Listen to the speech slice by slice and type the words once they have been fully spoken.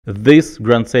This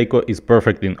Grand Seiko is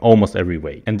perfect in almost every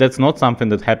way, and that's not something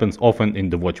that happens often in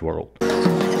the watch world.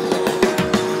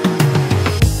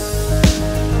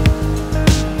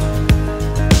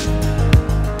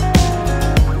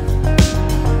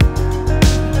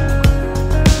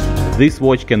 This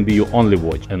watch can be your only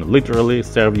watch and literally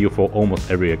serve you for almost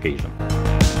every occasion.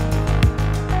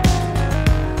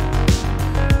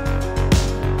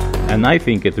 And I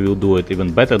think it will do it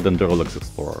even better than the Rolex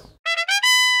Explorer.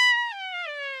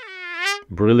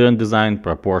 Brilliant design,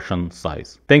 proportion,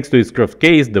 size. Thanks to its curved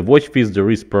case, the watch fits the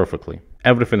wrist perfectly.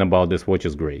 Everything about this watch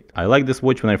is great. I liked this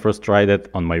watch when I first tried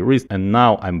it on my wrist, and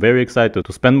now I'm very excited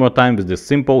to spend more time with this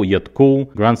simple yet cool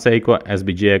Grand Seiko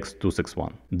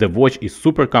SBGX261. The watch is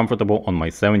super comfortable on my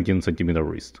 17cm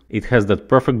wrist. It has that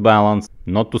perfect balance,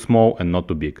 not too small and not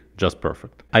too big, just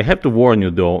perfect. I have to warn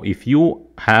you though, if you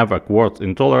have a quartz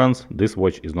intolerance, this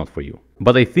watch is not for you.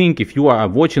 But I think if you are a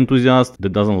watch enthusiast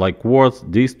that doesn't like quartz,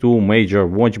 these two major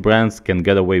watch brands can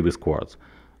get away with quartz.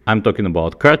 I'm talking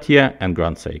about Cartier and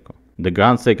Grand Seiko. The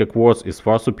Grand Seiko quartz is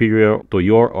far superior to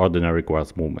your ordinary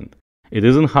quartz movement. It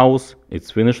is in-house, it's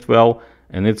finished well,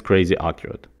 and it's crazy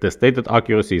accurate. The stated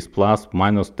accuracy is plus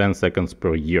minus 10 seconds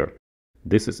per year.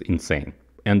 This is insane.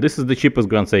 And this is the cheapest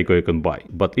Grand Seiko you can buy.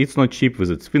 But it's not cheap with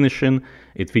its finishing,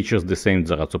 it features the same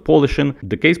Zarazzo polishing.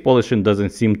 The case polishing doesn't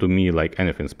seem to me like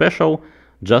anything special,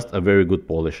 just a very good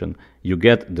polishing. You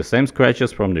get the same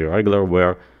scratches from the regular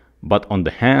wear, but on the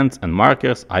hands and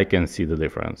markers I can see the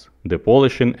difference. The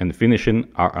polishing and finishing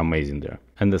are amazing there.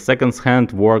 And the second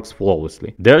hand works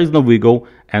flawlessly. There is no wiggle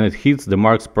and it hits the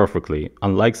marks perfectly,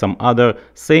 unlike some other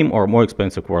same or more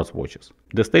expensive quartz watches.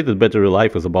 The stated battery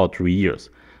life is about 3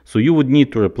 years, so you would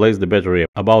need to replace the battery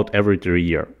about every 3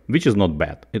 years, which is not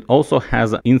bad. It also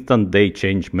has an instant day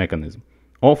change mechanism.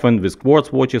 Often with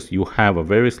quartz watches you have a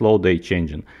very slow day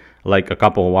changing, like a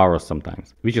couple of hours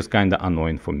sometimes, which is kinda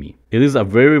annoying for me. It is a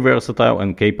very versatile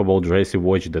and capable dressy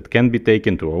watch that can be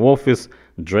taken to our office,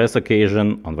 dress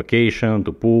occasion, on vacation,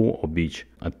 to pool or beach.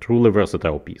 A truly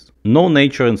versatile piece. No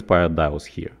nature-inspired dials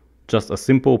here, just a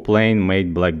simple plain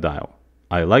made black dial.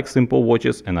 I like simple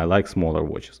watches and I like smaller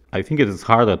watches. I think it is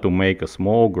harder to make a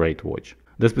small great watch.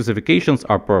 The specifications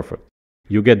are perfect.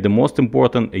 You get the most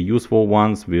important and useful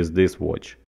ones with this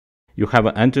watch. You have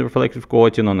an anti-reflective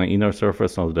coating on the inner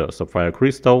surface of the sapphire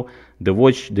crystal, the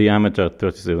watch diameter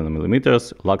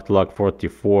 37mm, lug-to-lug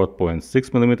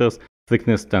 44.6mm,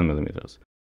 thickness 10mm.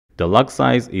 The lug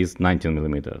size is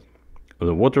 19mm.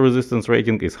 The water resistance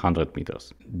rating is 100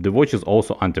 meters. The watch is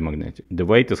also anti-magnetic. The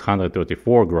weight is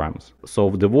 134 grams. So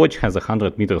the watch has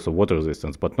 100 meters of water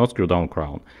resistance, but not screw-down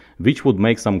crown, which would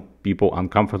make some people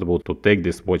uncomfortable to take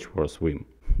this watch for a swim.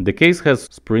 The case has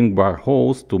spring bar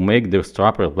holes to make the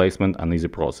strap replacement an easy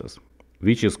process,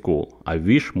 which is cool. I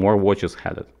wish more watches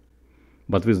had it.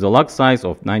 But with the lug size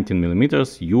of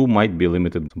 19mm, you might be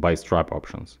limited by strap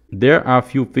options. There are a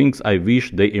few things I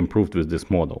wish they improved with this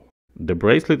model. The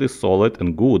bracelet is solid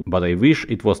and good, but I wish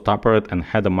it was tapered and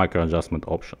had a micro adjustment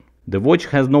option. The watch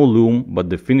has no lume, but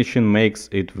the finishing makes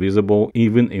it visible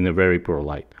even in a very poor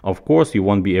light. Of course, you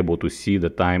won't be able to see the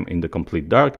time in the complete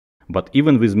dark, but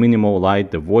even with minimal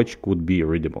light the watch could be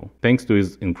readable, thanks to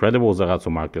its incredible Zarazzo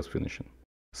markers finishing.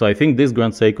 So I think this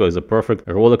Grand Seiko is a perfect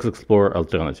Rolex Explorer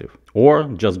alternative, or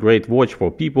just great watch for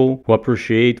people who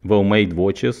appreciate well-made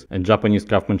watches and Japanese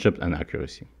craftsmanship and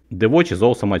accuracy. The watch is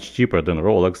also much cheaper than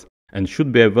Rolex and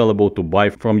should be available to buy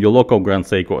from your local Grand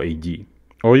Seiko AD,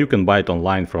 or you can buy it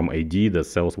online from AD that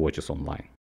sells watches online.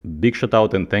 Big shout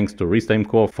out and thanks to Wrist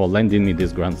Co for lending me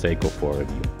this Grand Seiko for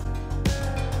review.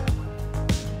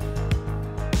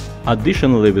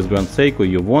 Additionally, with Grand Seiko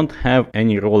you won't have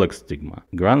any Rolex stigma.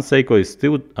 Grand Seiko is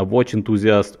still a watch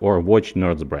enthusiast or watch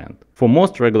nerds brand. For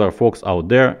most regular folks out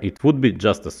there, it would be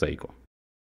just a Seiko.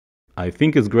 I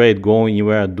think it's great go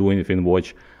anywhere, do anything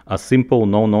watch, a simple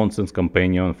no-nonsense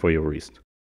companion for your wrist.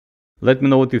 Let me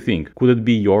know what you think. Could it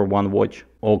be your one watch?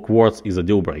 Or quartz is a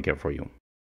deal breaker for you?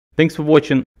 Thanks for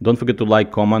watching. Don't forget to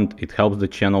like, comment, it helps the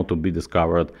channel to be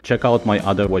discovered. Check out my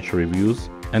other watch reviews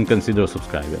and consider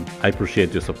subscribing. I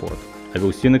appreciate your support. I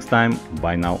will see you next time.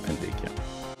 Bye now and take care.